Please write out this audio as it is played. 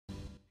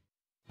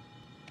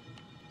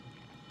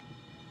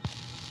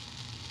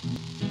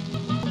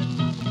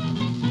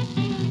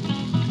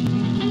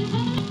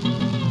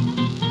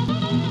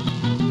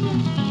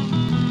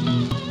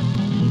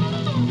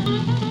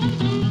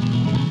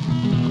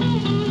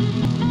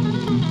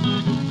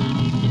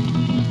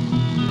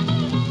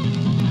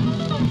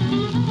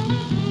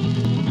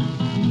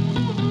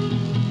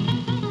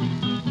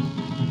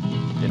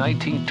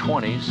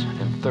1920s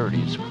and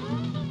 30s,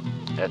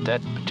 at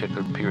that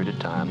particular period of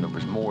time, there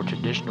was more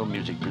traditional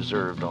music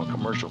preserved on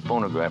commercial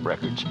phonograph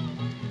records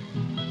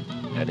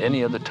at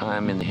any other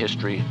time in the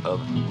history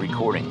of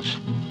recordings.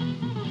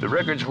 The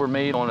records were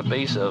made on a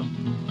base of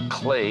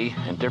clay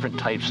and different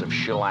types of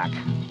shellac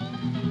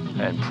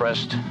and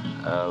pressed.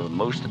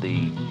 Most of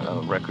the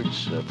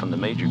records from the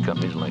major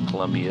companies like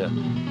Columbia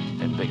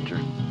and Victor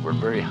were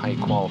very high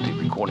quality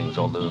recordings,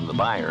 although the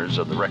buyers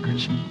of the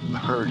records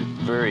heard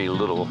very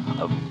little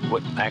of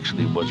what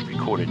actually was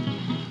recorded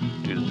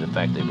due to the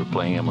fact they were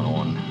playing them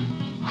on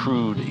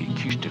crude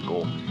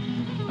acoustical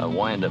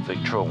wind-up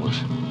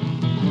Victrolas.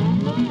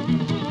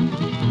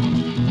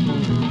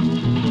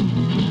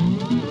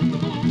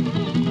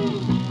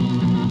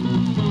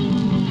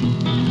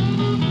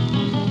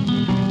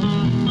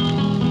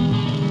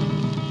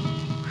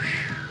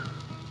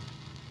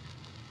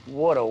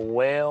 What a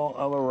whale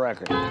of a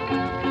record.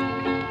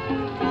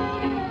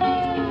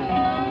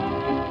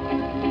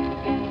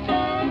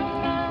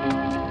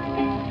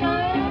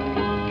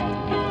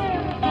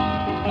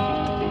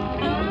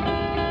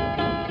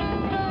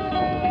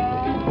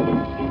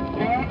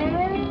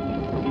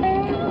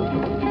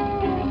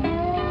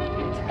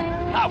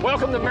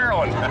 Welcome to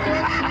Maryland.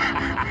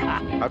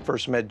 I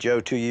first met Joe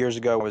 2 years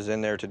ago. I was in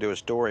there to do a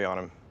story on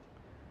him.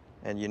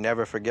 And you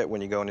never forget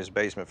when you go in his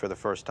basement for the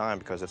first time,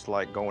 because it's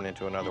like going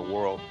into another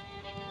world.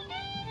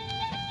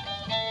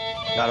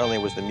 Not only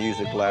was the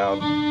music loud,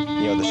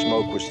 you know, the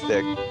smoke was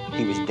thick,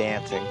 he was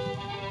dancing.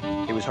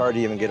 It was hard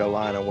to even get a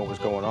line on what was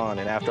going on.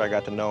 And after I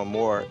got to know him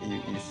more,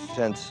 you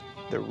sense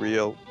the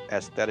real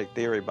aesthetic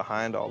theory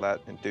behind all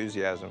that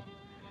enthusiasm.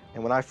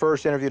 And when I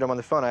first interviewed him on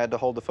the phone, I had to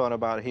hold the phone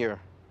about here,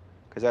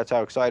 because that's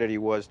how excited he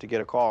was to get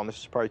a call. And this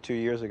is probably 2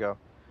 years ago.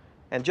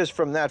 And just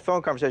from that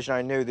phone conversation,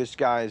 I knew this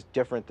guy is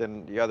different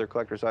than the other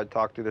collectors I'd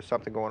talked to. There's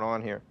something going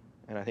on here.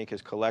 And I think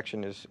his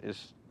collection is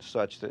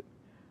such that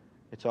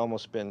it's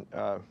almost been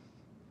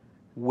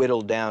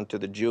whittled down to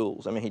the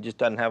jewels. I mean, he just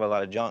doesn't have a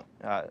lot of junk.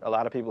 A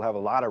lot of people have a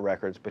lot of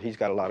records, but he's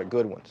got a lot of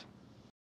good ones.